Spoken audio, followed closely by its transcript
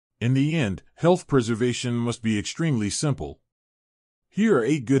In the end, health preservation must be extremely simple. Here are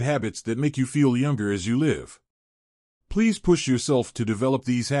 8 good habits that make you feel younger as you live. Please push yourself to develop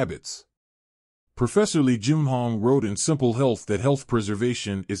these habits. Professor Lee Jung-hong wrote in Simple Health that health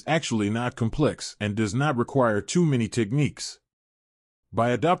preservation is actually not complex and does not require too many techniques.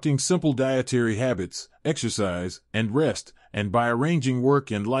 By adopting simple dietary habits, exercise, and rest, and by arranging work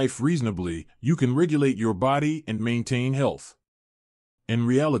and life reasonably, you can regulate your body and maintain health. In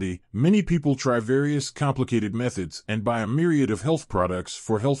reality, many people try various complicated methods and buy a myriad of health products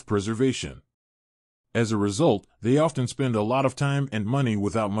for health preservation. As a result, they often spend a lot of time and money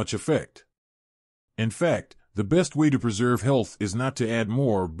without much effect. In fact, the best way to preserve health is not to add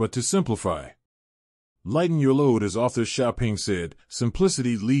more but to simplify. Lighten your load, as author Xiaoping said,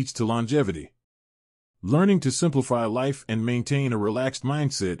 simplicity leads to longevity. Learning to simplify life and maintain a relaxed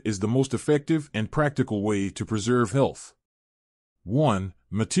mindset is the most effective and practical way to preserve health. 1.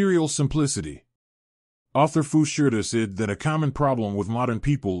 Material simplicity. Author Fu Shirda said that a common problem with modern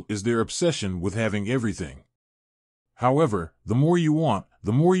people is their obsession with having everything. However, the more you want,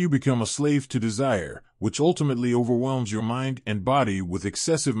 the more you become a slave to desire, which ultimately overwhelms your mind and body with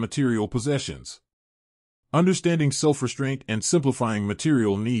excessive material possessions. Understanding self-restraint and simplifying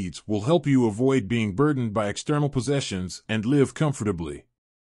material needs will help you avoid being burdened by external possessions and live comfortably.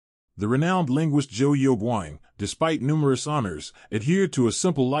 The renowned linguist Zhou Youguang, despite numerous honors, adhered to a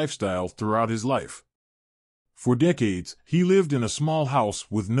simple lifestyle throughout his life. For decades, he lived in a small house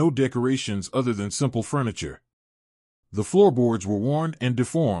with no decorations other than simple furniture. The floorboards were worn and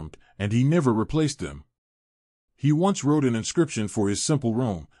deformed, and he never replaced them. He once wrote an inscription for his simple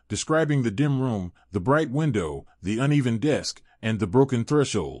room, describing the dim room, the bright window, the uneven desk, and the broken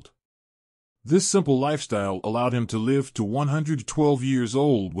threshold. This simple lifestyle allowed him to live to 112 years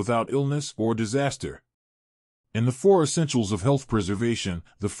old without illness or disaster. In the 4 essentials of health preservation,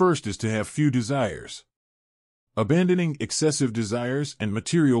 the first is to have few desires. Abandoning excessive desires and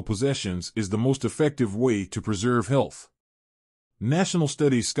material possessions is the most effective way to preserve health. National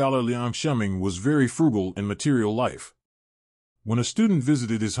Studies scholar Liang Shuming was very frugal in material life. When a student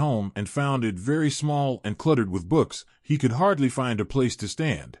visited his home and found it very small and cluttered with books, he could hardly find a place to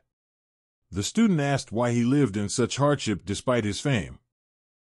stand. The student asked why he lived in such hardship despite his fame.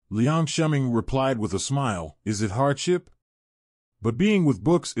 Liang Shuming replied with a smile, "Is it hardship? But being with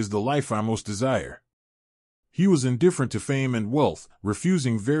books is the life I most desire." He was indifferent to fame and wealth,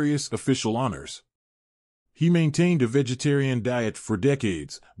 refusing various official honors. He maintained a vegetarian diet for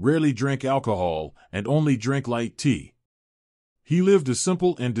decades, rarely drank alcohol, and only drank light tea. He lived a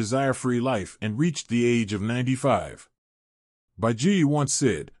simple and desire-free life and reached the age of 95. Bai Ji once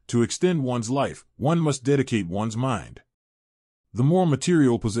said, "To extend one's life, one must dedicate one's mind." The more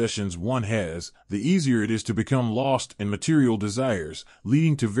material possessions one has, the easier it is to become lost in material desires,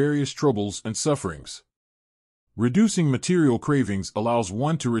 leading to various troubles and sufferings. Reducing material cravings allows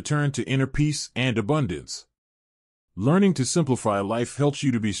one to return to inner peace and abundance. Learning to simplify life helps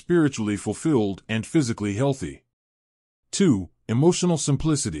you to be spiritually fulfilled and physically healthy. 2. Emotional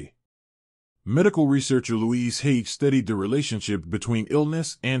simplicity. Medical researcher Louise Hay studied the relationship between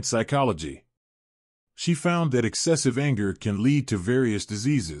illness and psychology. She found that excessive anger can lead to various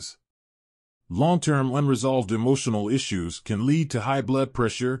diseases. Long-term unresolved emotional issues can lead to high blood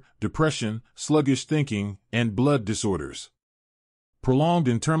pressure, depression, sluggish thinking, and blood disorders. Prolonged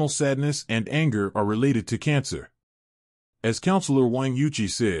internal sadness and anger are related to cancer. As counselor Wang Yuqi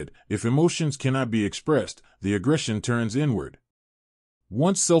said, if emotions cannot be expressed, the aggression turns inward.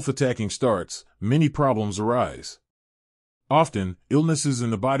 Once self-attacking starts, many problems arise. Often, illnesses in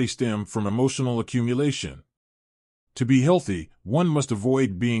the body stem from emotional accumulation. To be healthy, one must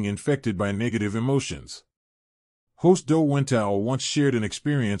avoid being infected by negative emotions. Host Do Wentao once shared an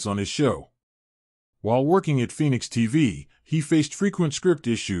experience on his show. While working at Phoenix TV, he faced frequent script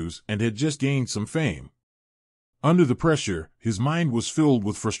issues and had just gained some fame. Under the pressure, his mind was filled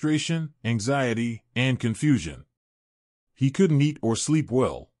with frustration, anxiety, and confusion. He couldn't eat or sleep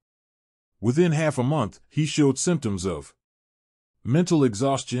well. Within half a month, he showed symptoms of mental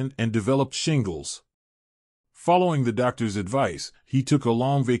exhaustion and developed shingles. Following the doctor's advice, he took a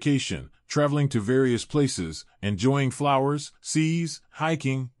long vacation, traveling to various places, enjoying flowers, seas,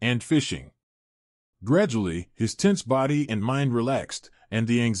 hiking, and fishing. Gradually, his tense body and mind relaxed, and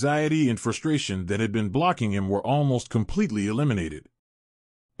the anxiety and frustration that had been blocking him were almost completely eliminated.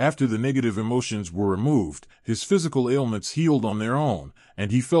 After the negative emotions were removed, his physical ailments healed on their own,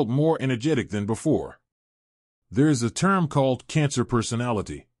 and he felt more energetic than before. There is a term called cancer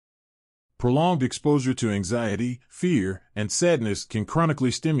personality. Prolonged exposure to anxiety, fear, and sadness can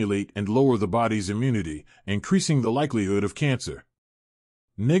chronically stimulate and lower the body's immunity, increasing the likelihood of cancer.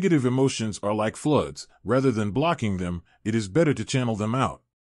 Negative emotions are like floods. Rather than blocking them, it is better to channel them out.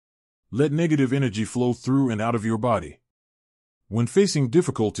 Let negative energy flow through and out of your body. When facing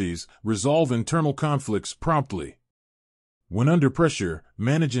difficulties, resolve internal conflicts promptly. When under pressure,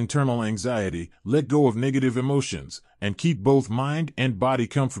 manage internal anxiety, let go of negative emotions, and keep both mind and body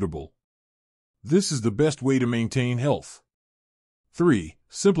comfortable. This is the best way to maintain health. 3.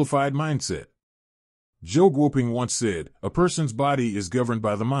 Simplified mindset. Joe Gwoping once said, "A person's body is governed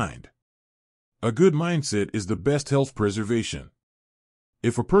by the mind." A good mindset is the best health preservation.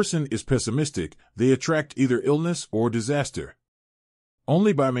 If a person is pessimistic, they attract either illness or disaster.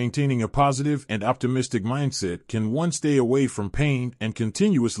 Only by maintaining a positive and optimistic mindset can one stay away from pain and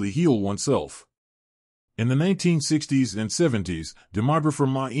continuously heal oneself. In the 1960s and 70s, demographer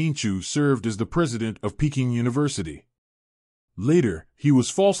Ma Ying-chu served as the president of Peking University. Later, he was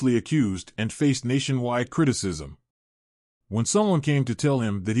falsely accused and faced nationwide criticism. When someone came to tell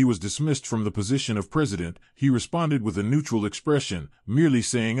him that he was dismissed from the position of president, he responded with a neutral expression, merely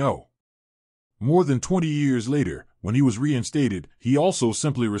saying, "Oh." More than 20 years later, when he was reinstated, he also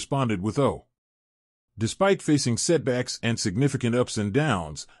simply responded with "Oh." Despite facing setbacks and significant ups and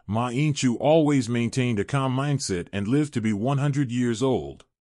downs, Ma Ying-chu always maintained a calm mindset and lived to be 100 years old.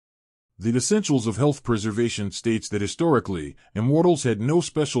 The Essentials of Health Preservation states that historically, immortals had no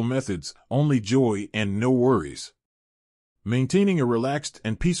special methods, only joy and no worries. Maintaining a relaxed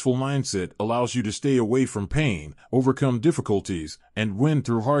and peaceful mindset allows you to stay away from pain, overcome difficulties, and win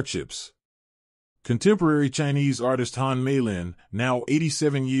through hardships. Contemporary Chinese artist Han Meilin, now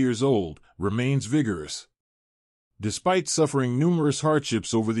 87 years old, remains vigorous. Despite suffering numerous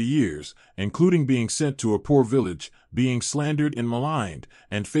hardships over the years, including being sent to a poor village, being slandered and maligned,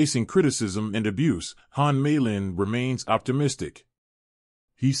 and facing criticism and abuse, Han Meilin remains optimistic.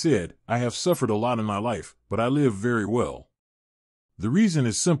 He said, "I have suffered a lot in my life, but I live very well. The reason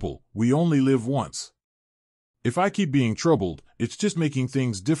is simple: we only live once. If I keep being troubled, it's just making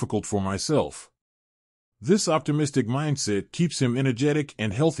things difficult for myself." This optimistic mindset keeps him energetic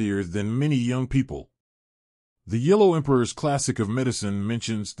and healthier than many young people. The Yellow Emperor's Classic of Medicine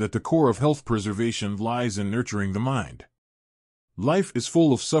mentions that the core of health preservation lies in nurturing the mind. Life is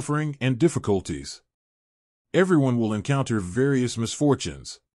full of suffering and difficulties. Everyone will encounter various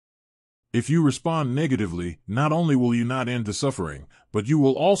misfortunes. If you respond negatively, not only will you not end the suffering, but you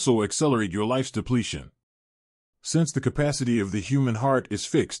will also accelerate your life's depletion. Since the capacity of the human heart is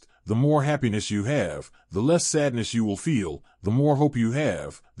fixed, the more happiness you have, the less sadness you will feel, the more hope you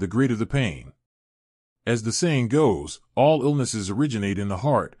have, the greater the pain. As the saying goes, all illnesses originate in the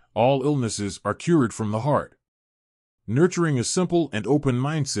heart, all illnesses are cured from the heart. Nurturing a simple and open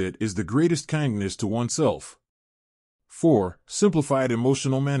mindset is the greatest kindness to oneself. 4. Simplified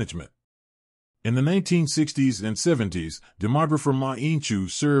emotional management. In the 1960s and 70s, demographer Ma Ying-chu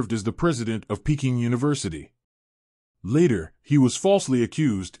served as the president of Peking University. Later, he was falsely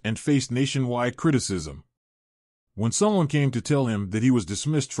accused and faced nationwide criticism. When someone came to tell him that he was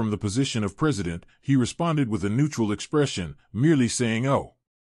dismissed from the position of president, he responded with a neutral expression, merely saying, "Oh."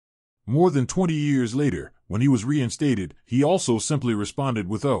 More than 20 years later, when he was reinstated, he also simply responded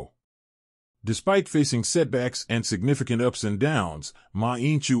with "Oh." Despite facing setbacks and significant ups and downs, Ma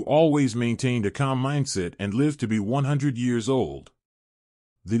Ying-chu always maintained a calm mindset and lived to be 100 years old.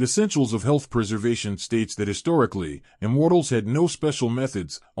 The Essentials of Health Preservation states that historically, immortals had no special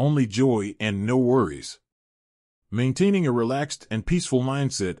methods, only joy and no worries. Maintaining a relaxed and peaceful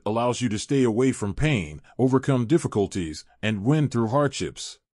mindset allows you to stay away from pain, overcome difficulties, and win through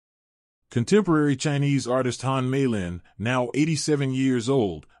hardships. Contemporary Chinese artist Han Meilin, now 87 years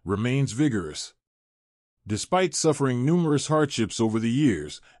old, remains vigorous. Despite suffering numerous hardships over the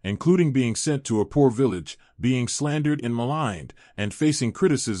years, including being sent to a poor village, being slandered and maligned, and facing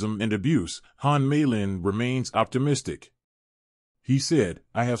criticism and abuse, Han Meilin remains optimistic. He said,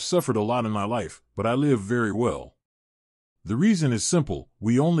 "I have suffered a lot in my life, but I live very well. The reason is simple: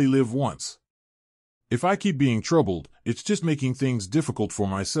 we only live once. If I keep being troubled, it's just making things difficult for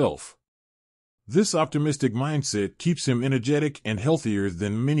myself." This optimistic mindset keeps him energetic and healthier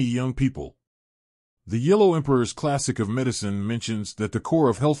than many young people. The Yellow Emperor's Classic of Medicine mentions that the core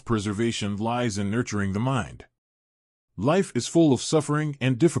of health preservation lies in nurturing the mind. Life is full of suffering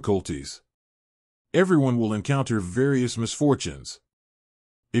and difficulties. Everyone will encounter various misfortunes.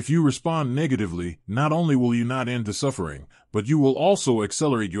 If you respond negatively, not only will you not end the suffering, but you will also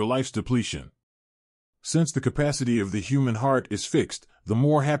accelerate your life's depletion. Since the capacity of the human heart is fixed, the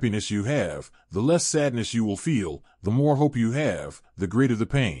more happiness you have, the less sadness you will feel, the more hope you have, the greater the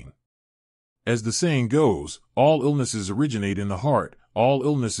pain. As the saying goes, all illnesses originate in the heart, all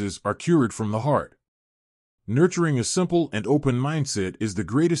illnesses are cured from the heart. Nurturing a simple and open mindset is the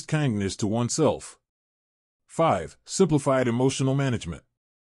greatest kindness to oneself. 5. Simplified emotional management.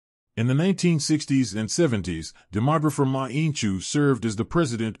 In the 1960s and 70s, demographer Ma Ying-chu served as the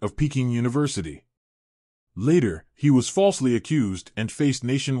president of Peking University. Later, he was falsely accused and faced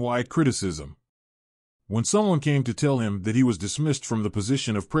nationwide criticism. When someone came to tell him that he was dismissed from the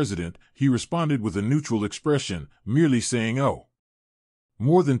position of president, he responded with a neutral expression, merely saying, "Oh."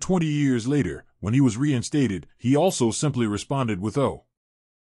 More than 20 years later, when he was reinstated, he also simply responded with, "Oh."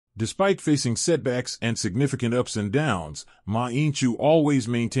 Despite facing setbacks and significant ups and downs, Ma Ying-chu always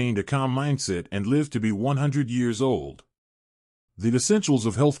maintained a calm mindset and lived to be 100 years old. The Essentials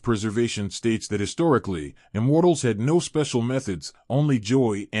of Health Preservation states that historically, immortals had no special methods, only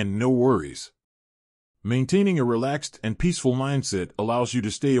joy and no worries. Maintaining a relaxed and peaceful mindset allows you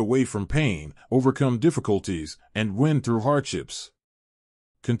to stay away from pain, overcome difficulties, and win through hardships.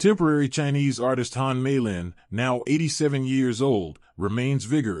 Contemporary Chinese artist Han Meilin, now 87 years old, remains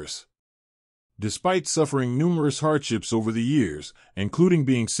vigorous. Despite suffering numerous hardships over the years, including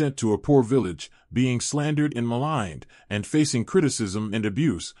being sent to a poor village, being slandered and maligned, and facing criticism and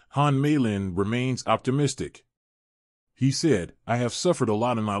abuse, Han Meilin remains optimistic. He said, "I have suffered a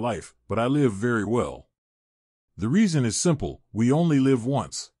lot in my life, but I live very well. The reason is simple: we only live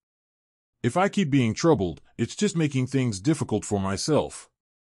once. If I keep being troubled, it's just making things difficult for myself."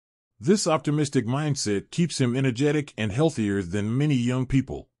 This optimistic mindset keeps him energetic and healthier than many young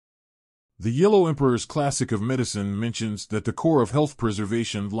people. The Yellow Emperor's Classic of Medicine mentions that the core of health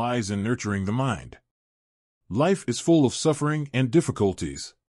preservation lies in nurturing the mind. Life is full of suffering and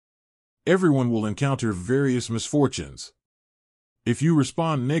difficulties. Everyone will encounter various misfortunes. If you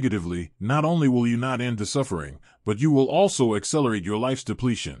respond negatively, not only will you not end the suffering, but you will also accelerate your life's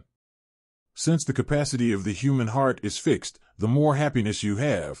depletion. Since the capacity of the human heart is fixed, the more happiness you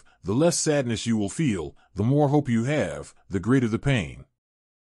have, the less sadness you will feel, the more hope you have, the greater the pain.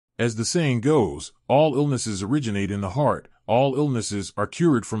 As the saying goes, all illnesses originate in the heart, all illnesses are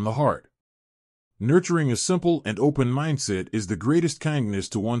cured from the heart. Nurturing a simple and open mindset is the greatest kindness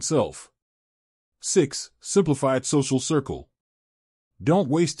to oneself. 6. Simplified social circle. Don't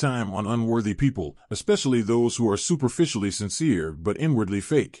waste time on unworthy people, especially those who are superficially sincere but inwardly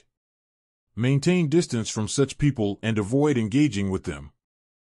fake. Maintain distance from such people and avoid engaging with them.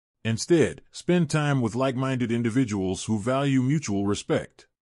 Instead, spend time with like-minded individuals who value mutual respect.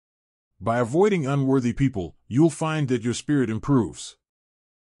 By avoiding unworthy people, you'll find that your spirit improves.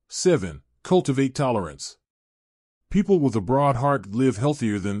 7. Cultivate tolerance. People with a broad heart live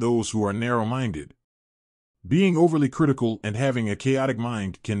healthier than those who are narrow-minded. Being overly critical and having a chaotic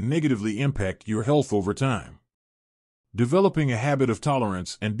mind can negatively impact your health over time. Developing a habit of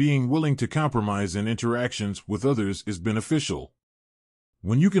tolerance and being willing to compromise in interactions with others is beneficial.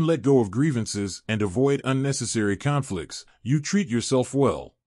 When you can let go of grievances and avoid unnecessary conflicts, you treat yourself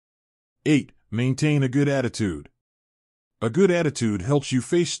well. 8. Maintain a good attitude. A good attitude helps you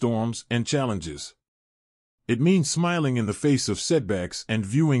face storms and challenges. It means smiling in the face of setbacks and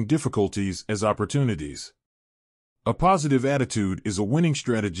viewing difficulties as opportunities. A positive attitude is a winning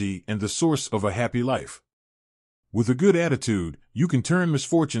strategy and the source of a happy life. With a good attitude, you can turn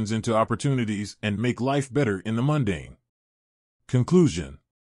misfortunes into opportunities and make life better in the mundane. Conclusion.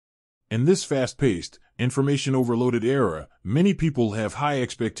 In this fast-paced, information-overloaded era, many people have high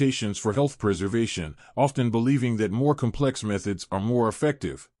expectations for health preservation, often believing that more complex methods are more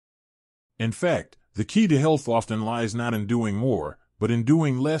effective. In fact, the key to health often lies not in doing more, but in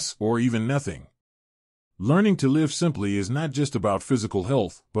doing less or even nothing. Learning to live simply is not just about physical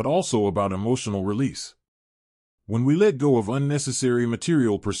health, but also about emotional release. When we let go of unnecessary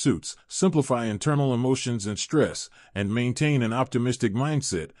material pursuits, simplify internal emotions and stress, and maintain an optimistic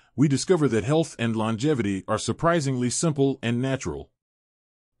mindset, we discover that health and longevity are surprisingly simple and natural.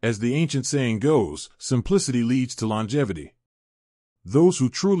 As the ancient saying goes, simplicity leads to longevity. Those who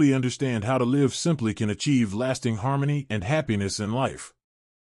truly understand how to live simply can achieve lasting harmony and happiness in life.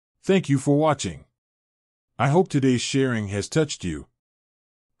 Thank you for watching. I hope today's sharing has touched you.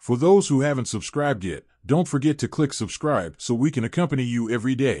 For those who haven't subscribed yet, don't forget to click subscribe so we can accompany you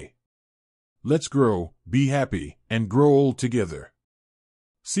every day. Let's grow, be happy, and grow old together.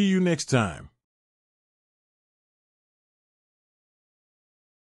 See you next time.